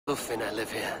Lufina live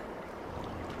here.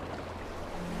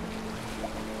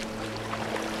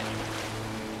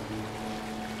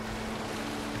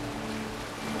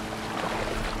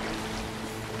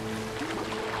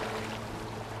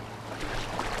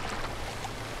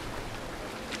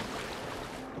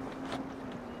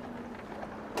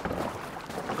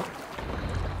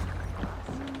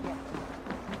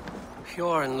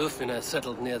 Hjor and Lufina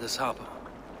settled near this harbor.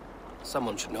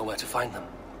 Someone should know where to find them.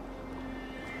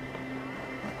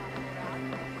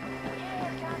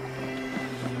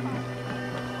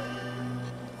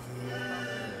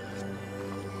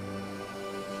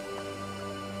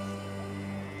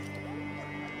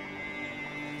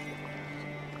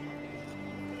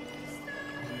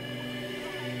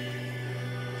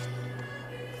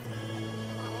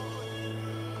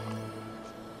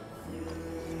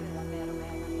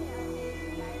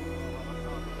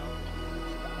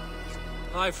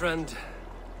 Hi, friend.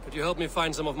 Could you help me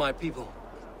find some of my people?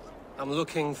 I'm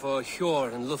looking for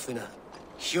Hjor and Lufina.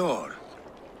 Hjor?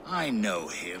 I know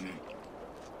him.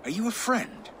 Are you a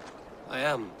friend? I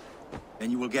am.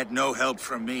 Then you will get no help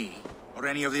from me, or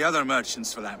any of the other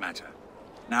merchants for that matter.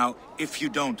 Now, if you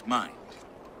don't mind.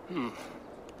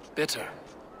 Bitter.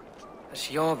 Has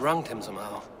Hjor wronged him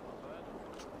somehow?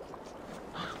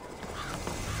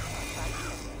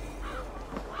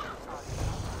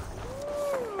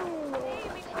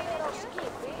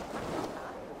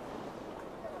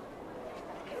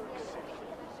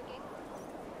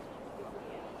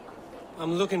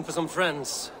 I'm looking for some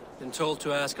friends. Been told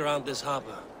to ask around this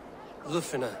harbor.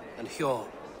 Lufina and Hjor.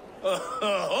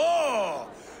 Oh,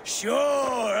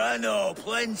 sure, I know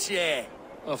plenty.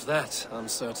 Of that, I'm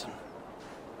certain.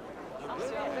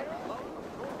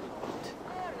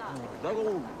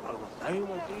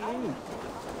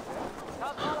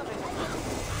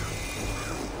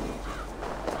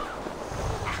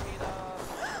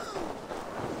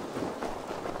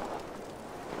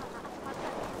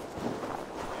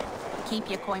 Keep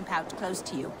your coin pouch close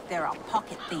to you. There are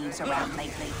pocket thieves around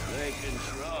lately. They can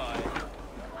try.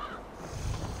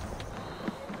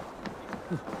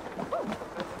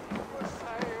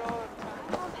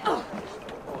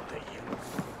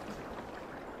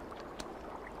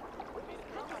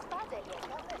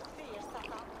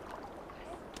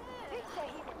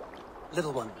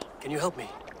 Little one, can you help me?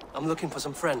 I'm looking for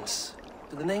some friends.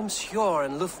 Do the names Hjor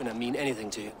and Lufina mean anything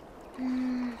to you?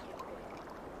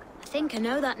 I think I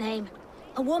know that name.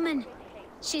 A woman.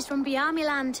 She's from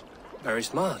Bjarmiland. Very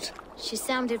smart. She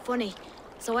sounded funny,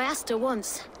 so I asked her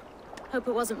once. Hope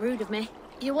it wasn't rude of me.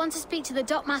 You want to speak to the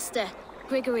dockmaster,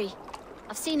 Grigory.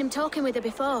 I've seen him talking with her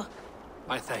before.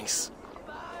 My thanks.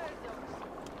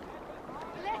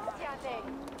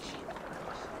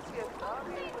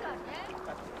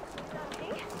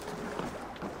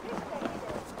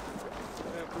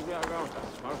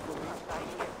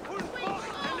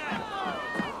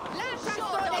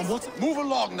 And what? Move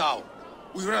along now.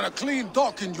 We ran a clean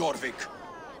dock in Jorvik.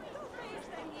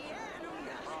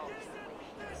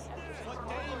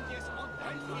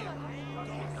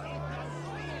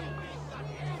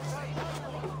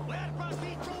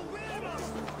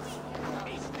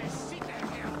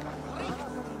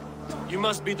 You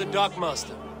must be the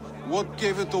dockmaster. What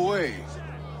gave it away?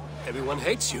 Everyone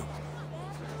hates you.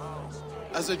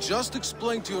 As I just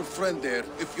explained to your friend there,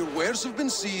 if your wares have been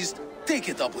seized, take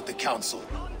it up with the council.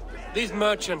 These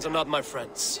merchants are not my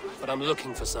friends, but I'm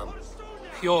looking for some.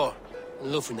 Hjor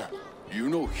and Lufina. You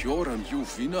know Hjor and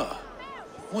Lufina?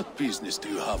 What business do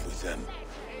you have with them?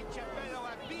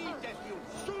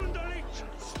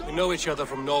 We know each other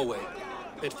from Norway.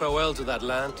 Bid farewell to that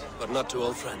land, but not to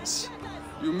old friends.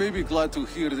 You may be glad to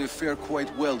hear they fare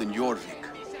quite well in Jorvik.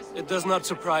 It does not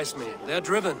surprise me. They're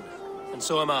driven, and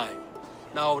so am I.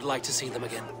 Now I would like to see them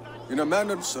again. In a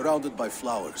manor surrounded by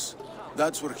flowers.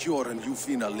 That's where Hjor and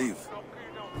Lufina live.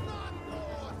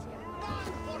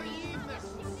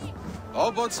 How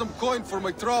about some coin for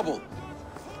my trouble?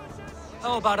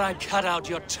 How about I cut out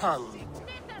your tongue?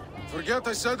 Forget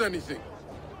I said anything.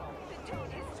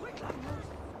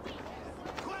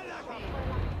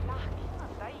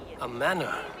 A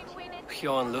manor.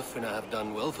 Hjor and Lufina have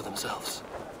done well for themselves.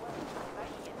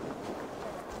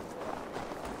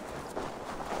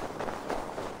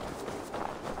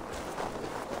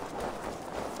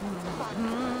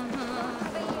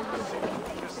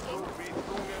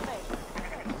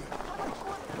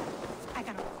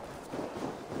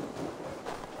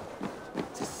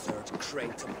 The third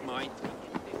crate of mine.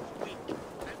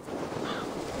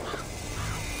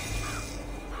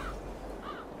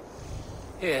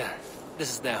 Here, this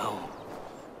is their home.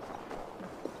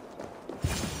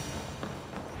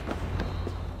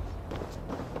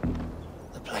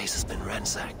 The place has been ransacked.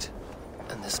 ransacked.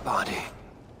 And this body...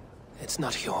 It's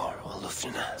not Hjor or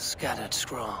Lufina. Scattered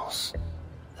scrolls.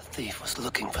 The thief was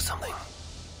looking for something.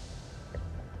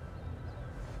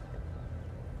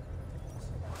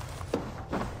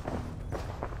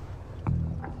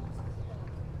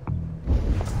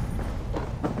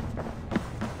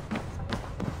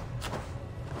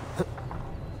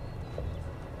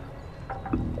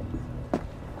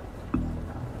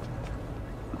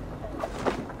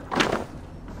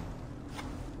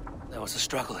 There was a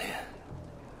struggle here.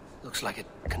 Looks like it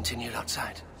continued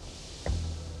outside.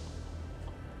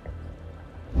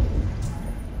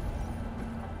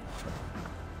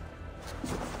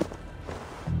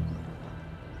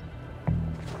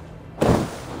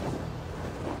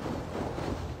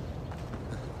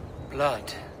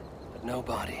 Blood, but no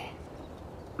body.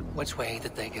 Which way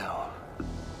did they go?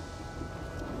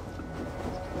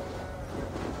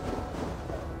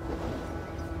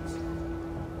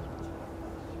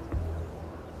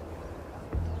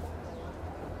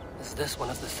 Is this one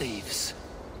of the thieves?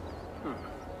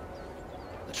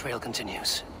 The trail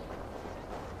continues.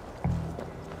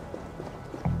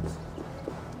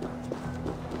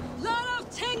 Lot of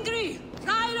Tengri!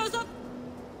 Riders of...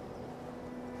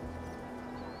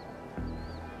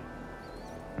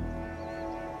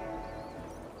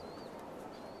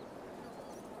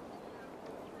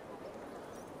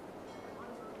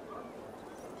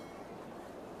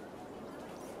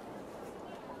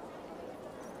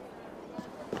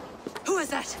 Who is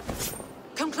that?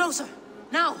 Come closer,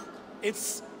 now!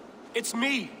 It's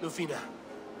me, Lufina.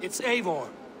 It's Eivor.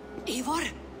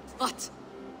 Eivor? What?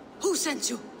 Who sent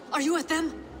you? Are you with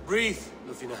them? Breathe,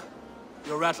 Lufina.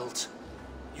 You're rattled.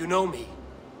 You know me.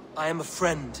 I am a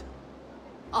friend.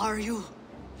 Are you?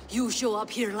 You show up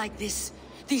here like this.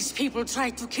 These people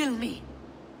tried to kill me.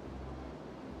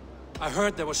 I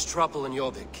heard there was trouble in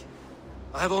Jorvik.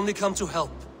 I have only come to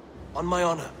help. On my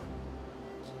honor.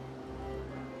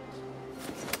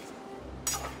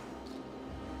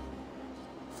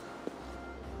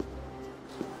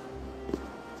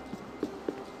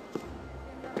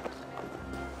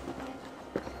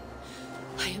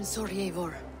 I am sorry,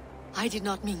 Eivor. I did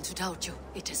not mean to doubt you.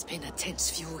 It has been a tense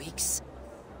few weeks.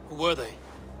 Who were they?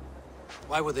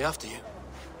 Why were they after you?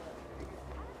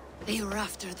 They were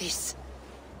after this.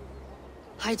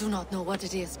 I do not know what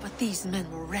it is, but these men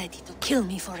were ready to kill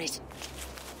me for it.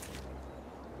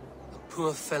 A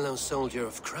poor fellow soldier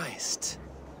of Christ.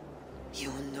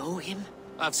 You know him?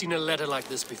 I've seen a letter like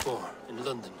this before, in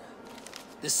London.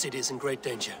 This city is in great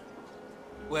danger.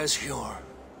 Where's Hjor?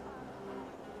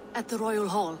 At the Royal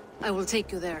Hall. I will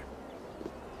take you there.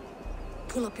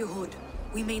 Pull up your hood.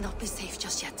 We may not be safe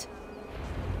just yet.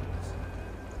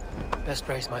 Best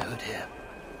raise my hood here.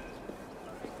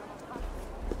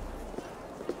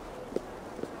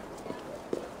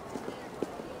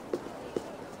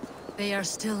 They are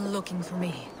still looking for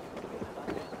me.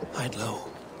 Hide low.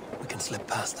 We can slip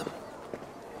past them.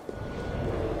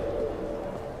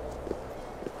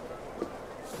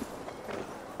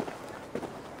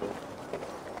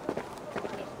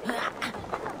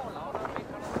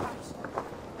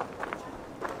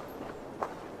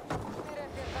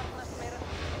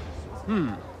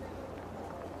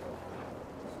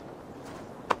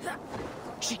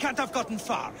 She can't have gotten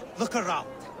far. Look around.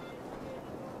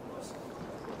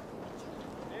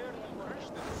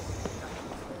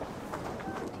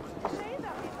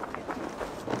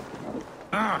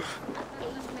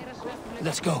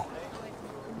 Let's go.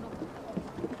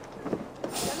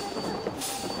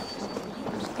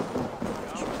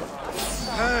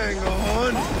 Hang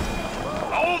on!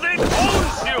 Hold it!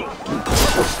 Hold you!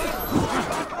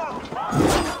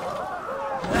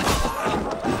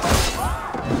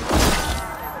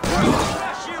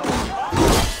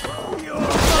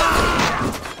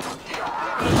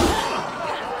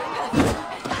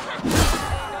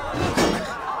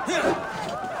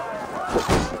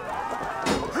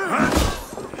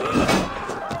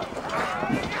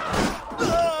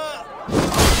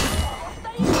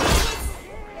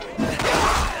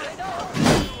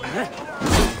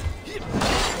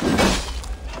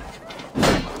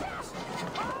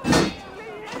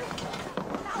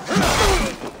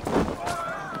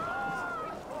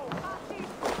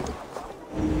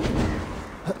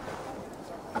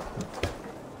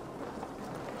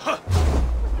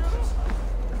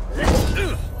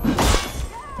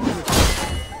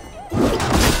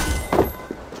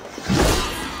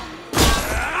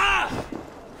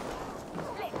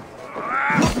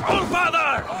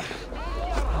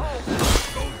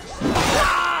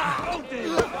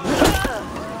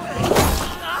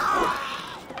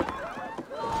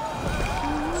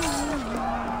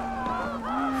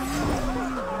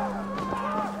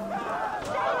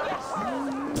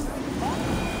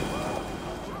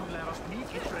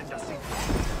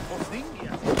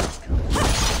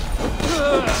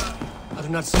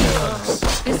 not seeing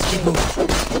us. This Keep way. moving.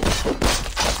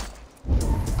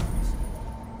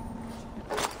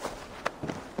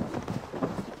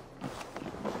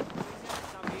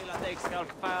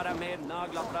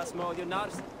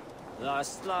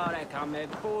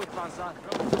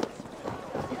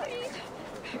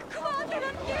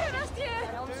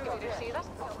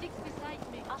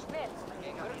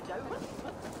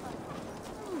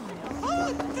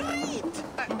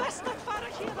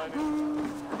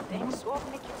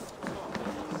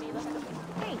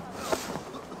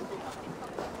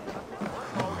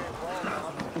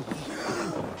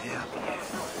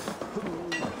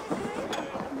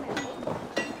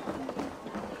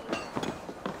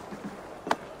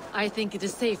 I think it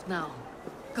is safe now.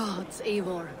 Gods,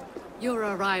 Eivor. Your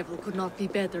arrival could not be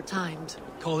better timed.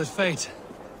 Call it fate.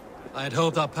 I had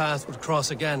hoped our paths would cross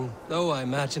again, though I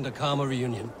imagined a calmer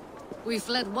reunion. We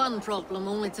fled one problem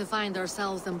only to find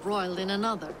ourselves embroiled in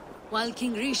another. While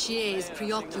King Richier is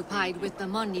preoccupied with the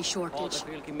money shortage,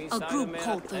 a group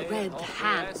called the Red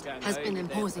Hand has been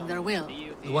imposing their will.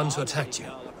 The ones who attacked you.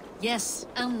 Yes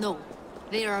and no.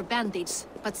 They are bandits,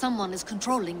 but someone is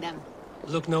controlling them.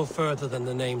 Look no further than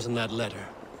the names in that letter.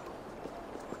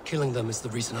 Killing them is the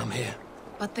reason I'm here.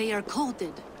 But they are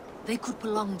coded. They could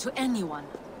belong to anyone.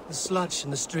 The sludge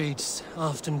in the streets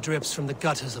often drips from the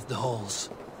gutters of the halls.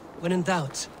 When in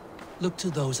doubt, look to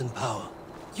those in power.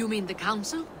 You mean the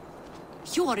council?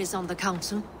 Hjor is on the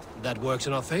council. That works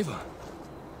in our favor.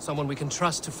 Someone we can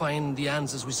trust to find the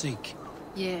answers we seek.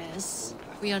 Yes,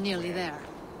 we are nearly there.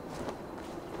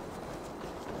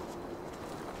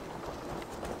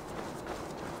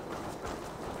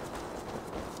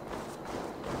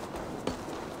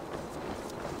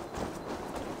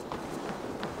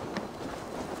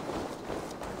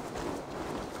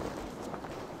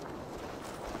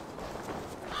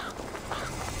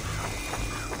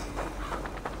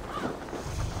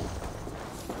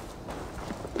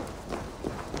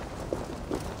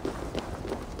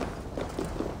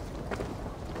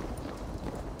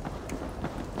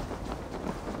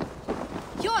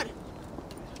 Hjor!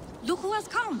 Look who has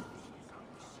come!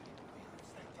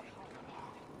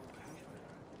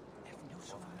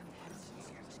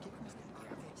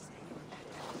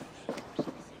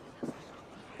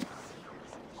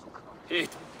 It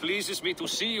pleases me to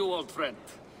see you, old friend.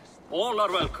 All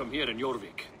are welcome here in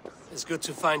Jorvik. It's good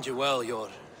to find you well, Jor.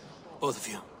 Both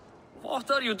of you.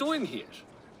 What are you doing here?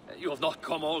 You have not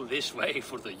come all this way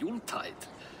for the Yuletide.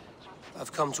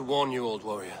 I've come to warn you, old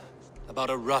warrior, about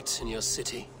a rot in your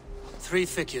city. 3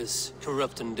 figures,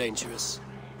 corrupt and dangerous.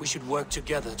 We should work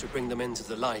together to bring them into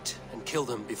the light and kill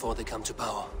them before they come to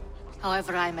power.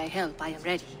 However I may help, I am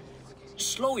ready.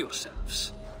 Slow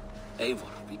yourselves. Eivor,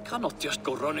 we cannot just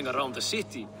go running around the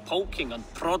city, poking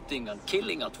and prodding and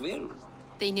killing at will.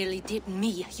 They nearly did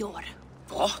me, Hjor.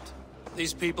 What?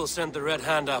 These people sent the Red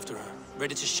Hand after her,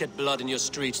 ready to shed blood in your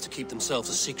streets to keep themselves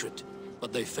a secret.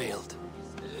 But they failed.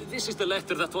 This is the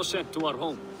letter that was sent to our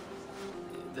home.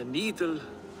 The needle,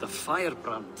 the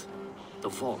firebrand, the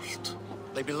vault.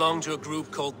 They belong to a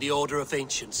group called the Order of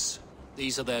Ancients.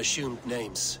 These are their assumed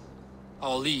names.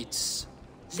 Our leads.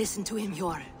 Listen to him,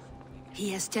 Hjor.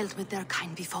 He has dealt with their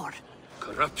kind before.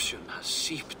 Corruption has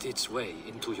seeped its way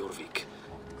into Jorvik.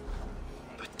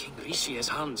 But King Richier's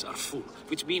hands are full,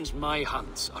 which means my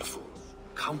hands are full.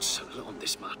 Counsel on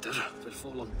this matter will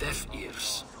fall on deaf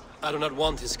ears. I do not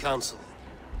want his counsel.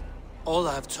 All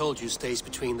I have told you stays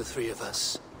between the 3 of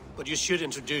us. But you should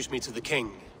introduce me to the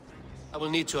king. I will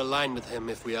need to align with him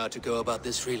if we are to go about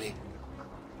this freely.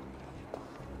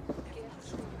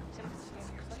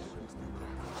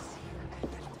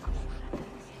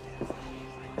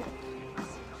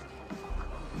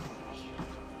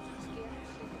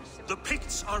 The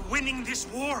Picts are winning this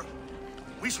war.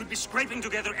 We should be scraping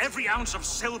together every ounce of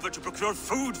silver to procure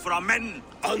food for our men.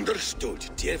 Understood,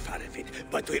 dear Faravin,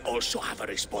 but we also have a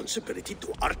responsibility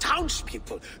to our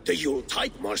townspeople. The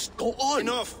Yuletide must go on.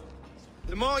 Enough!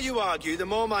 The more you argue, the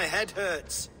more my head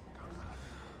hurts.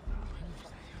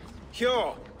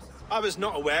 Hjor, I was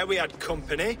not aware we had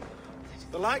company,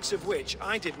 the likes of which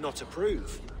I did not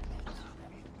approve.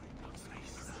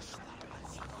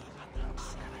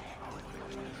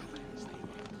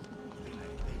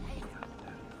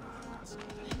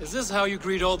 Is this how you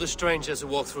greet all the strangers who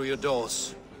walk through your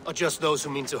doors? Or just those who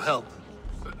mean to help?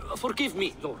 Forgive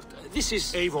me, Lord. This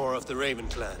is... Eivor of the Raven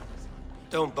Clan.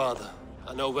 Don't bother.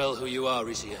 I know well who you are,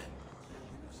 Rizier.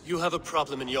 You have a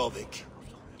problem in Jorvik.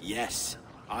 Yes,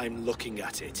 I'm looking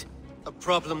at it. A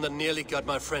problem that nearly got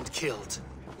my friend killed.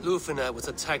 Lufina was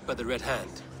attacked by the Red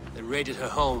Hand. They raided her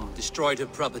home, destroyed her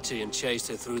property, and chased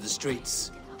her through the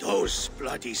streets. Those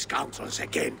bloody scoundrels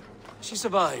again. She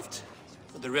survived.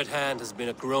 but the Red Hand has been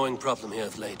a growing problem here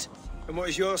of late. And what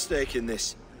is your stake in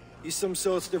this? You some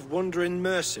sort of wandering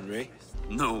mercenary?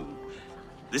 No.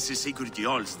 This is Sigurd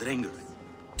Jarl's Drengr.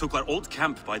 Took our old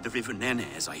camp by the river Nene,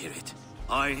 as I hear it.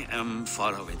 I am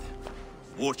Faravid,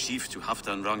 war chief to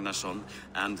Halfdan Ragnarsson,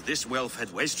 and this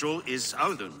well-fed wastrel is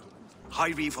Audun,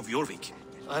 High Reeve of Jorvik.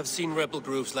 I've seen rebel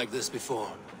groups like this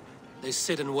before. They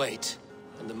sit and wait,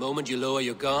 and the moment you lower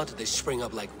your guard, they spring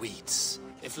up like weeds.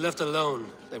 If left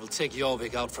alone, they will take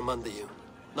Jorvik out from under you.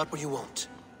 Not what you want.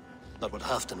 Not what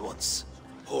Halfdan wants.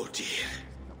 Oh dear.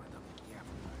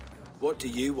 What do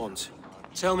you want?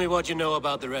 Tell me what you know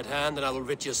about the Red Hand, and I will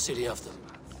rid your city of them.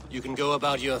 You can go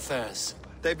about your affairs.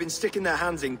 They've been sticking their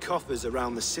hands in coffers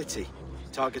around the city,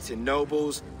 targeting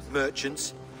nobles,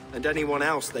 merchants, and anyone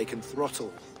else they can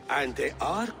throttle. And they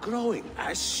are growing,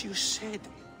 as you said.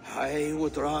 I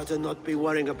would rather not be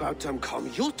worrying about them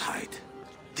come Yuletide.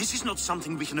 This is not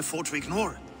something we can afford to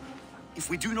ignore. If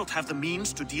we do not have the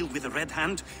means to deal with the Red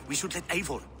Hand, we should let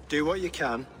Eivor. Do what you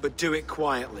can, but do it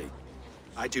quietly.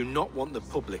 I do not want the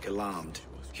public alarmed.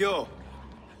 Cure.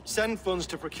 Send funds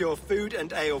to procure food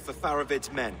and ale for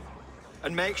Faravid's men.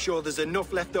 And make sure there's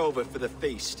enough left over for the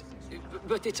feast.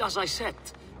 But it's as I said.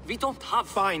 We don't have...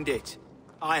 Find it.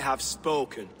 I have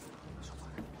spoken.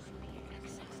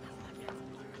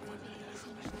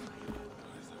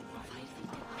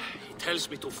 He tells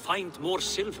me to find more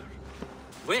silver.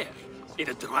 Where? In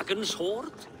a dragon's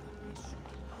hoard?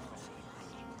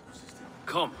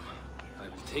 Come. I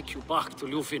will take you back to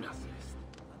Ljufina.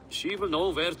 She will know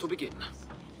where to begin.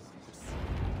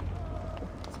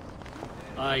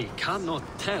 I cannot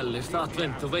tell if that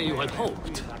went the way you had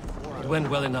hoped. It went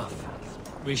well enough.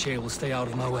 Riche will stay out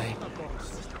of my way.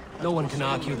 No one can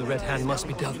argue the Red Hand must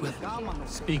be dealt with.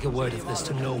 Speak a word of this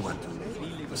to no one.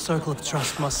 The circle of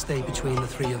trust must stay between the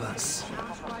three of us.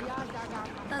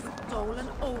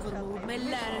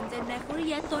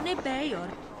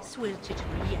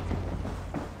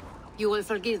 You will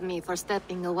forgive me for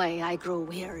stepping away. I grow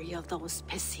weary of those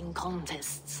pissing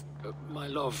contests. My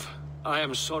love, I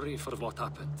am sorry for what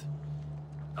happened.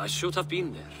 I should have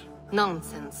been there.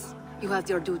 Nonsense. You have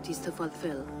your duties to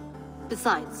fulfill.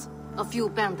 Besides, a few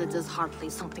bandits is hardly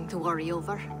something to worry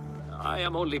over. I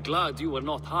am only glad you were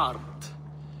not harmed.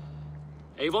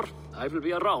 Eivor, I will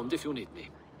be around if you need me.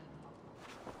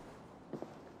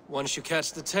 Once you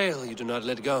catch the tail, you do not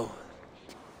let go.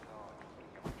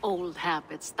 Old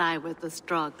habits die with the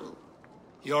struggle.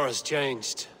 Yours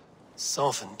changed.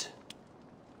 Softened.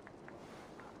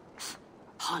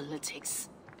 Politics.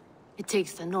 It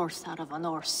takes the Norse out of a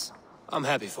Norse. I'm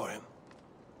happy for him.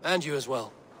 And you as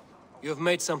well. You have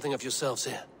made something of yourselves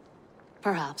here.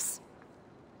 Perhaps.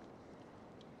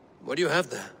 What do you have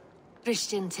there?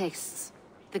 Christian texts.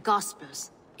 The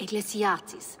Gospels.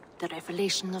 Ecclesiastes. The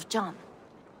Revelation of John.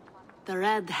 The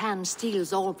Red Hand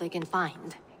steals all they can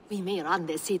find. We may run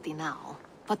the city now,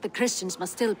 but the Christians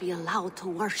must still be allowed to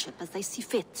worship as they see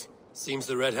fit. Seems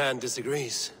the Red Hand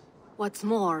disagrees. What's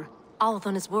more,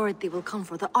 Audun is worried they will come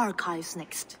for the archives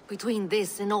next. Between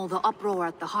this and all the uproar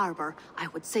at the harbor, I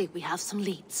would say we have some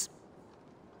leads.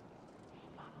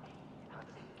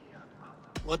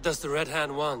 What does the Red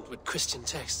Hand want with Christian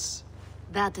texts?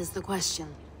 That is the question.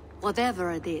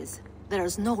 Whatever it is, there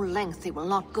is no length they will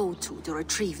not go to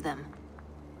retrieve them.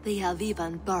 They have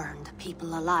even burned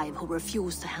people alive who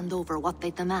refuse to hand over what they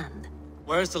demand.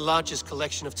 Where's the largest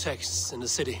collection of texts in the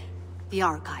city? The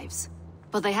archives.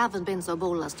 But they haven't been so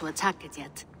bold as to attack it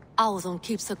yet. Audun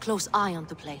keeps a close eye on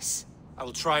the place. I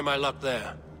will try my luck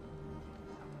there.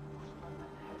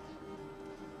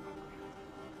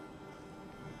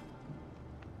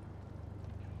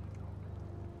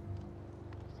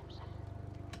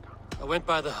 I went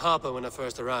by the harbor when I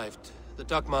first arrived. The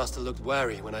dockmaster looked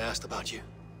wary when I asked about you.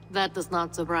 That does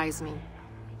not surprise me.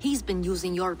 He's been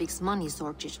using Jorvik's money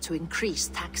shortage to increase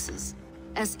taxes.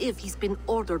 As if he's been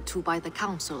ordered to by the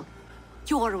council.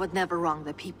 Jor would never wrong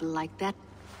the people like that,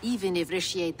 even if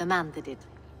Riche demanded it.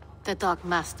 The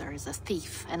dockmaster is a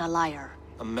thief and a liar.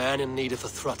 A man in need of a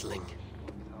throttling.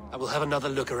 I will have another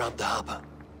look around the harbor.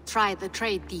 Try the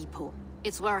trade depot.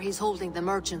 It's where he's holding the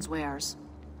merchants' wares.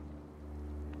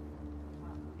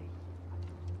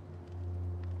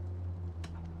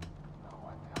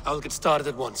 I'll get started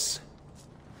at once.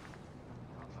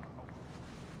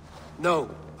 No,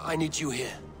 I need you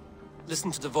here.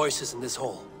 Listen to the voices in this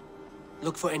hall.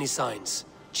 Look for any signs,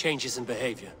 changes in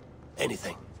behavior,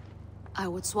 anything. I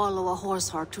would swallow a horse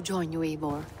heart to join you,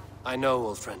 Eivor. I know,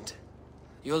 old friend.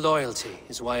 Your loyalty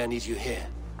is why I need you here.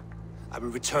 I will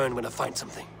return when I find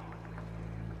something.